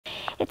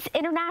It's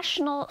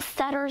International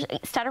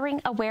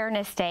Stuttering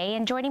Awareness Day,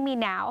 and joining me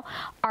now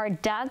are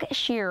Doug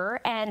Shearer,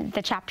 and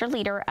the chapter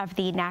leader of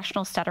the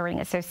National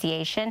Stuttering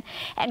Association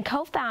and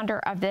co-founder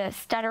of the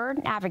Stutter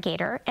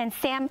Navigator, and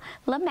Sam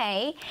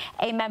LeMay,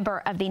 a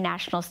member of the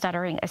National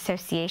Stuttering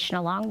Association,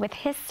 along with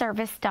his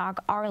service dog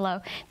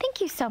Arlo.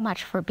 Thank you so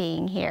much for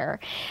being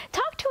here.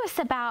 Talk to us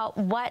about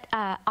what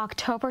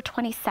October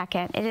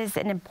 22nd, it is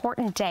an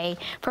important day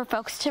for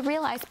folks to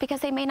realize because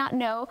they may not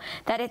know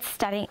that it's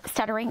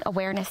Stuttering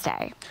Awareness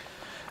Day.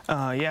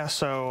 Yeah,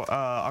 so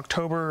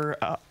October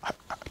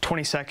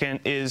 22nd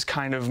is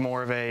kind of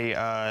more of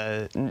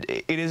a,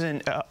 it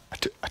isn't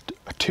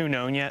too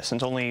known yet,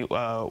 since only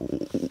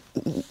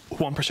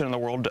 1% of the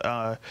world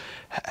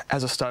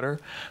has a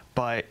stutter,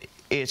 but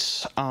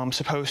it's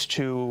supposed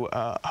to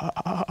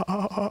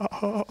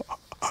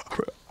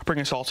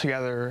bring us all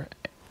together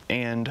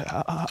and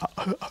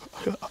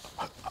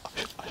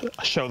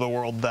show the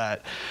world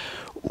that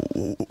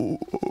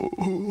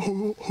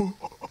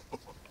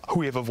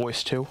we have a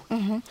voice too.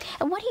 Mm-hmm.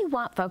 And what do you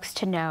want folks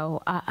to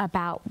know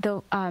about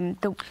the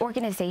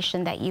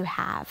organization that you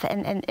have,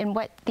 and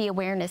what the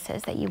awareness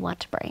is that you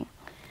want to bring?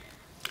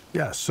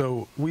 Yeah,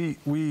 so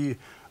we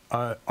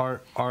are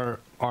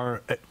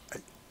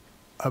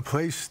a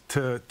place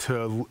to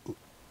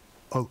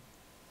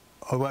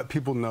let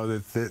people know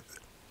that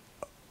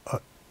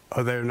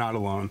they're not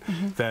alone,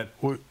 mm-hmm. that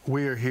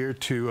we are here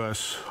to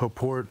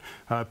support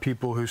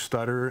people who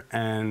stutter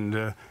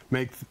and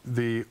make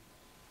the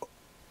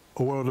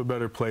world a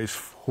better place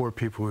for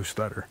people who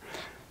stutter.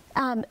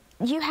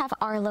 You have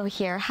Arlo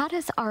here. How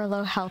does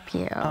Arlo help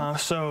you?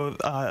 This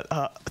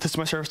is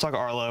my service dog,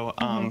 Arlo.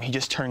 Mm-hmm. He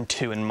just turned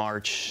 2 in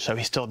March, so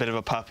he's still a bit of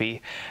a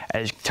puppy.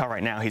 As you can tell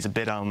right now, he's a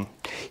bit,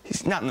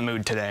 he's not in the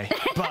mood today.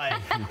 But,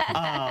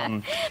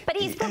 but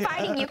he's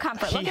providing you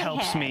comfort. He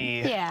helps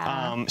me.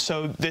 Yeah.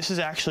 So this is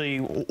actually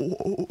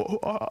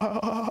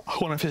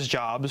one of his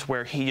jobs,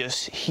 where he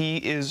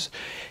is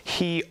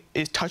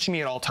touching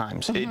me at all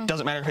times. Mm-hmm. It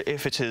doesn't matter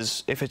if it's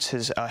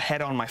his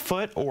head on my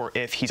foot or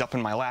if he's up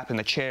in my lap in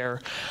the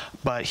chair,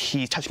 but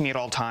he's touching me at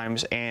all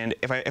times. And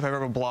if I ever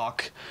have a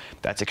block,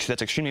 that's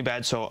extremely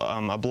bad. So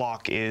a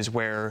block is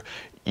where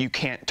you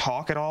can't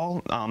talk at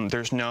all.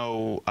 There's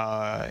no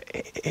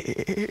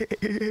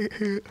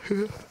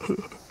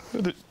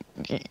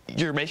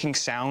you're making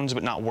sounds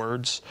but not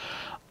words.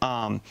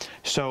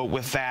 So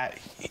with that,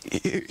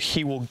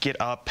 he will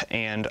get up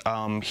and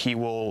he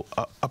will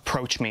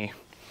approach me,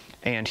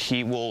 and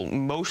he will,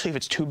 mostly if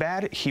it's too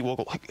bad, he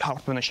will hop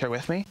up in the chair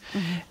with me,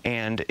 mm-hmm.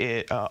 and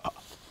it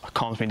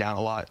calms me down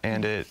a lot,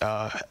 and it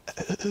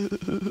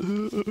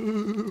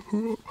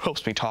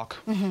helps me talk.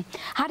 Mm-hmm.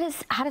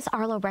 How does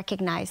Arlo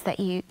recognize that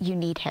you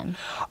need him?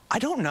 I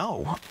don't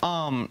know.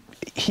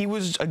 He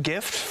was a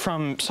gift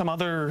from some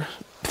other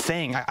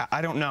thing.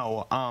 I don't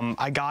know.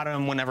 I got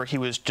him whenever he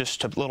was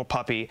just a little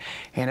puppy,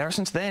 and ever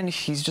since then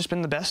he's just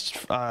been the best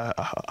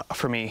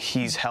for me.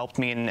 He's helped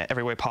me in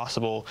every way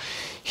possible.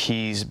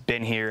 He's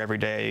been here every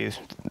day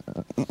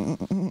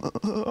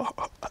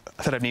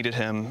that I've needed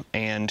him,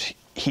 and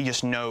he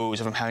just knows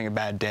if I'm having a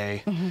bad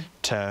day, mm-hmm.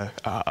 to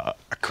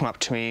come up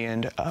to me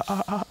and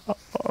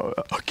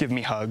give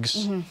me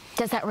hugs. Mm-hmm.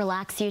 Does that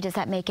relax you? Does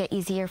that make it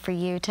easier for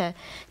you to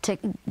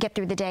get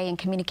through the day and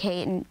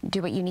communicate and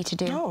do what you need to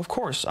do? No, of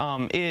course.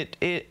 It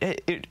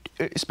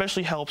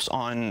especially helps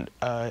on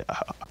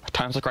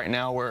times like right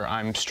now, where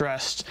I'm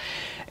stressed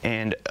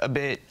and a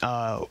bit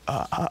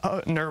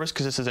nervous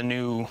because this is a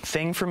new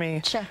thing for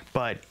me. Sure.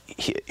 But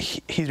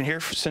he's been here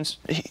since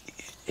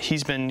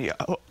he's been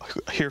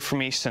here for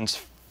me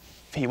since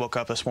he woke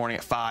up this morning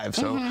at 5.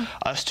 So mm-hmm.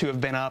 us two have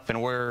been up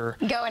and we're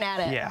going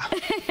at it. Yeah.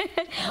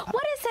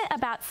 What is it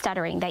about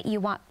stuttering that you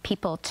want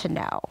people to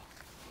know?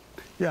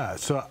 Yeah,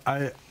 so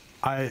I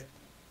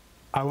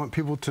want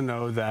people to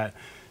know that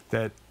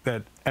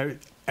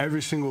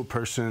every single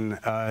person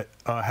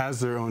has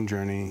their own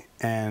journey,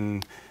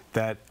 and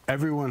that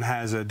everyone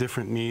has a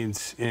different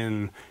needs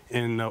in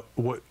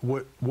what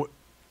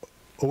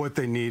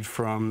they need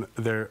from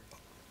their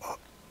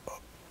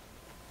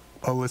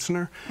a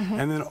listener, mm-hmm.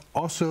 and then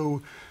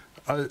also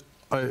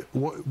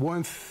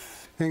one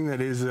thing that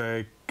is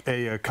a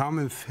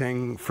common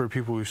thing for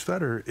people who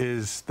stutter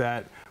is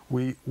that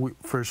we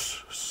for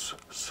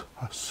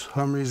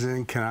some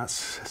reason cannot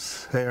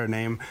say our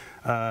name.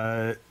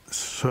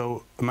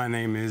 So my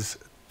name is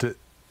Doug,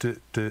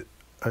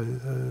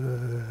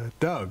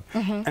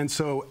 mm-hmm. and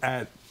so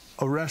at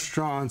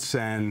restaurants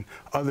and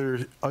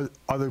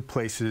other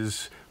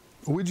places,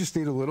 we just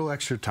need a little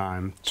extra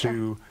time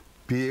to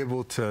be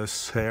able to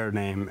say our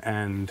name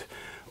and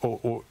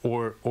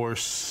or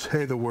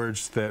say the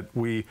words that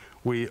we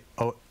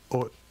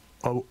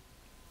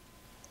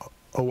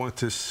want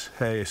to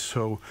say.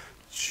 So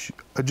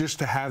just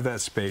to have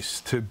that space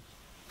to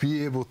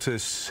be able to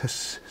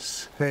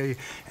say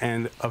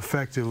and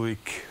effectively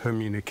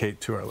communicate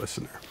to our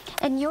listener.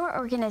 And your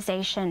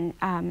organization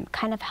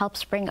kind of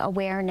helps bring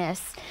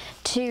awareness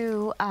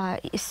to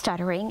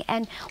stuttering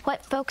and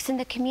what folks in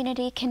the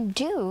community can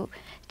do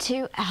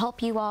to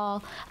help you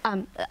all,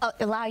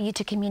 allow you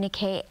to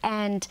communicate.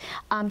 And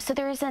so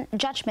there isn't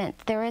judgment.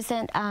 There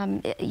isn't,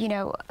 you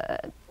know,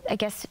 I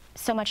guess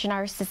so much in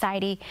our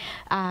society,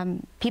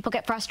 people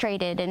get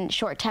frustrated and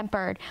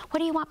short-tempered. What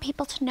do you want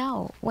people to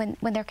know when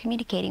they're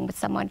communicating with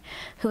someone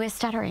who is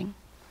stuttering?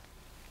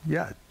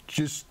 Yeah,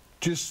 just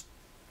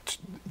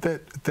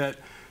that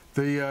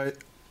the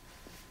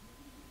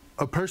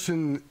a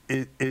person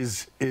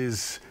is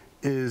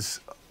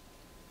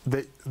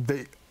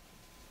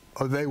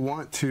they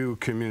want to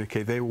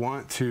communicate, they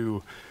want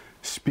to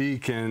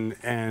speak, and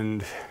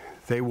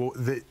they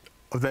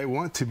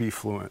want to be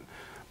fluent.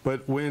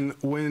 But when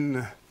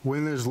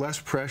there's less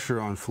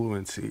pressure on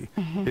fluency,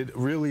 it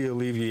really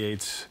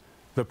alleviates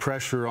the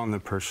pressure on the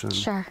person.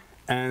 Sure.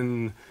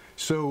 And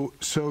so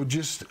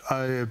just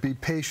be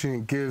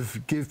patient,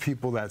 give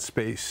people that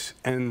space.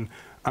 And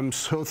I'm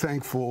so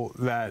thankful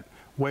that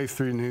Wave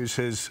 3 News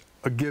has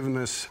given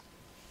us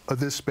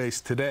this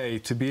space today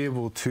to be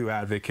able to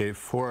advocate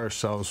for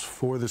ourselves,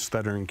 for the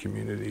stuttering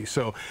community.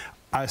 So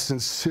I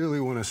sincerely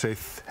want to say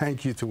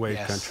thank you to Wave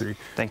Country.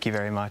 Thank you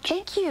very much.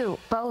 Thank you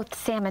both,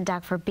 Sam and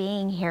Doug, for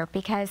being here,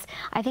 because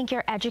I think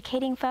you're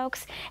educating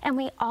folks, and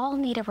we all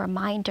need a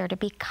reminder to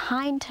be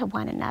kind to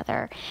one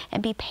another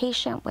and be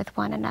patient with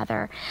one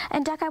another.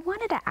 And Doug, I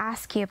wanted to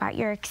ask you about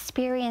your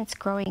experience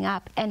growing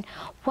up and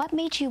what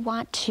made you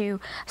want to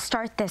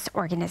start this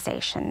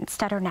organization,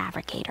 Stutter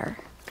Navigator.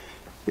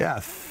 Yeah,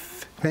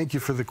 thank you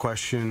for the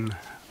question.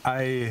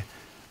 I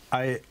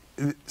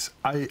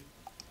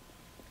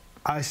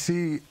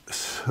see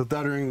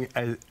stuttering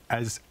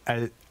as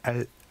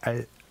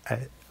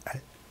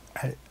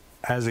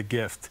a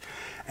gift,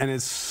 and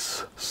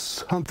it's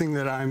something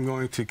that I'm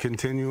going to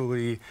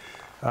continually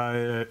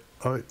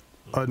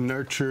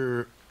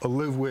nurture,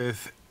 live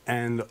with,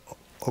 and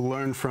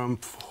learn from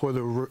for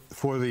the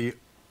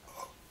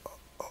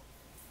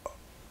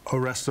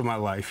rest of my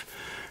life.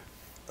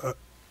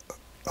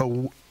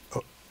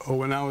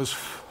 When I was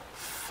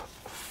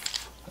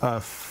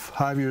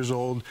 5 years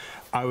old,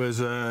 I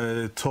was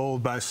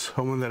told by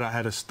someone that I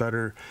had a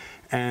stutter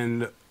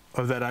and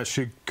that I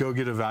should go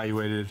get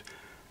evaluated,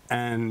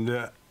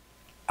 and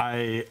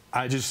I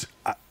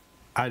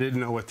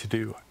didn't know what to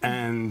do.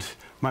 And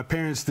my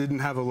parents didn't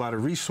have a lot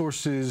of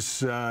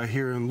resources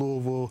here in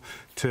Louisville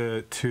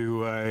to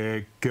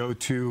go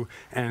to,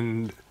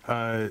 and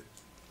not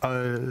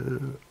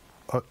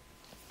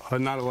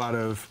a lot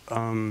of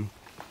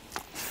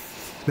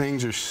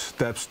things or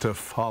steps to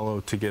follow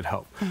to get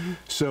help.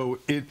 So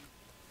it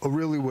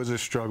really was a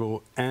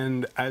struggle,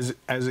 and as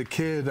a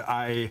kid,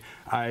 I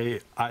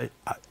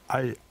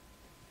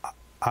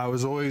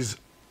was always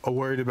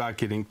worried about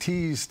getting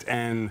teased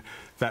and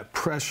that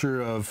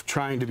pressure of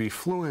trying to be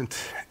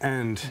fluent,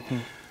 and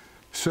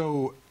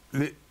so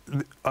then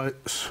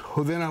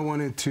I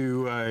wanted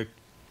to,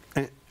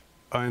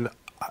 and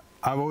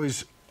I've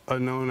always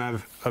known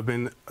I've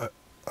been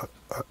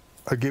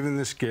given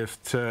this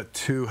gift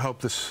to help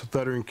the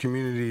stuttering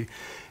community,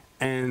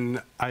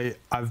 and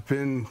I've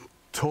been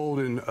told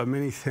in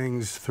many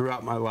things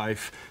throughout my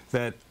life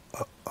that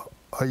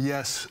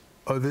yes,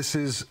 this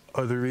is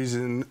the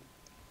reason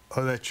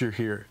that you're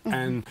here.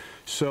 And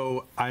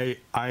so I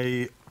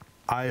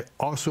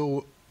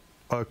also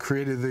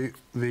created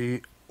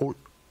the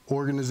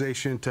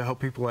organization to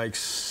help people like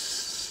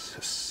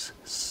Sam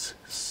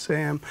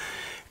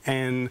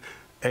and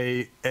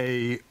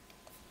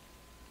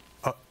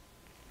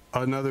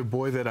another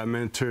boy that I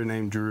mentor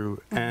named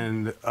Drew,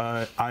 and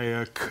I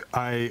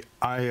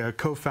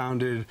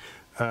co-founded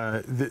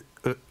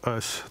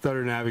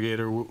Stutter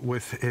Navigator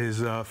with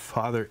his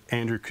father,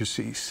 Andrew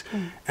Cassis.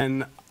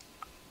 And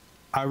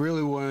I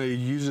really want to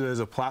use it as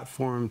a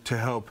platform to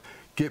help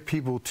get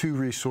people to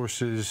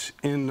resources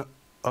in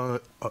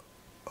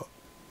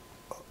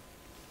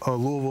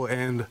Louisville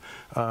and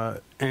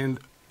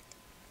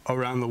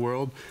around the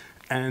world,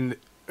 and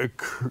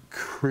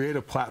create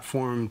a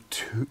platform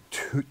to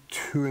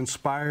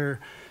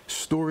inspire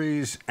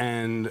stories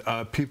and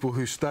people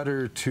who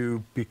stutter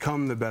to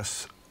become the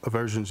best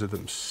versions of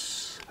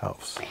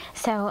themselves.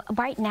 So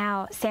right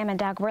now, Sam and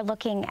Doug, we're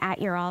looking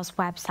at your all's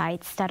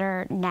website,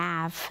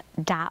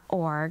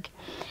 stutternav.org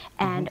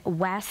and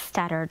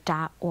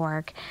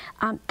weststutter.org.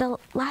 The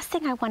last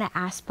thing I want to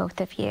ask both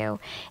of you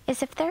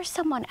is, if there's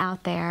someone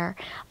out there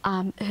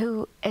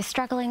who is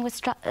struggling with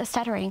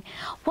stuttering,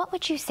 what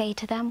would you say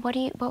to them? What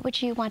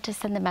would you want to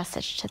send the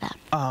message to them?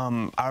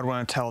 I would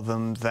want to tell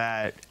them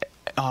that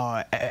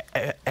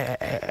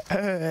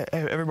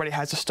everybody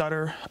has a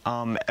stutter.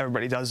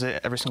 Everybody does it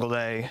every single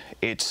day.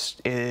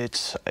 It's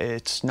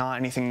not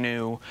anything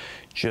new.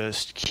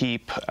 Just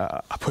keep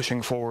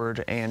pushing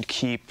forward and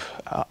keep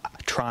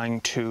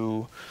trying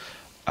to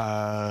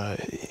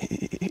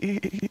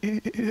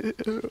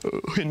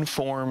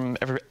inform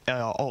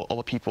all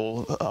the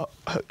people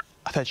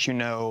that you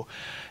know,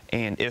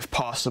 and if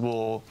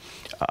possible,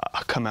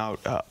 come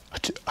out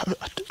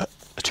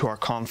to our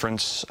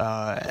conference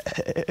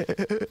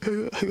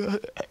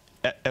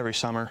every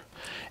summer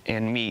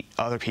and meet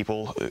other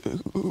people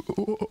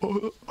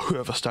who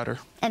have a stutter.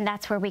 And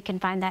that's where we can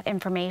find that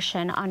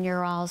information on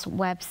your all's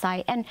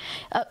website. And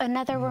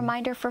another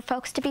reminder for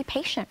folks to be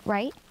patient,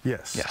 right?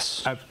 Yes.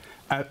 Yes.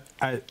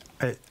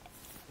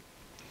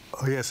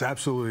 Yes,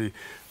 absolutely.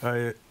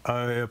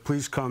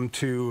 Please come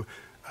to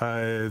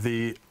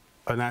the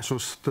National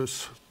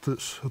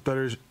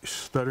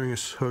Stuttering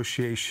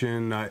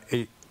Association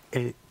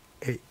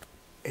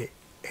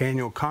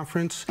annual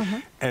conference,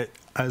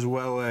 as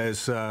well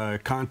as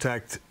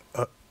contact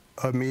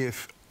me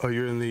if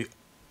you're in the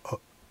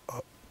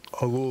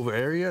Louisville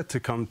area to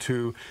come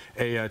to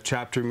a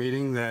chapter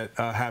meeting that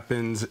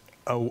happens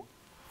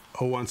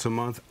once a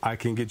month. I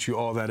can get you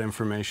all that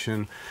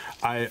information.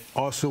 I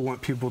also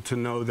want people to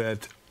know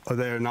that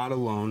they are not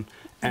alone,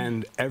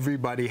 and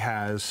everybody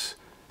has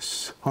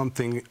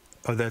something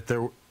that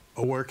they're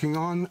working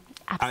on.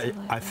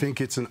 I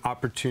think it's an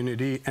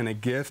opportunity and a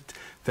gift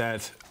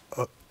that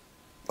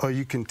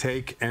you can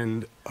take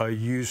and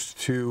use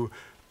to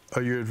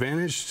your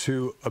advantage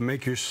to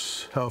make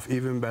yourself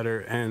even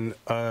better and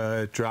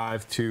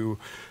drive to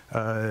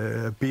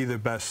be the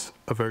best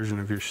version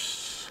of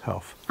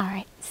yourself. All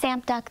right.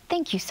 Sam, Doug,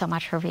 thank you so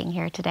much for being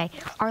here today.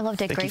 Arlo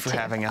did great too. Thank you for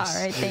having us.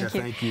 All right, thank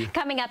you. Thank you.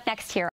 Coming up next here.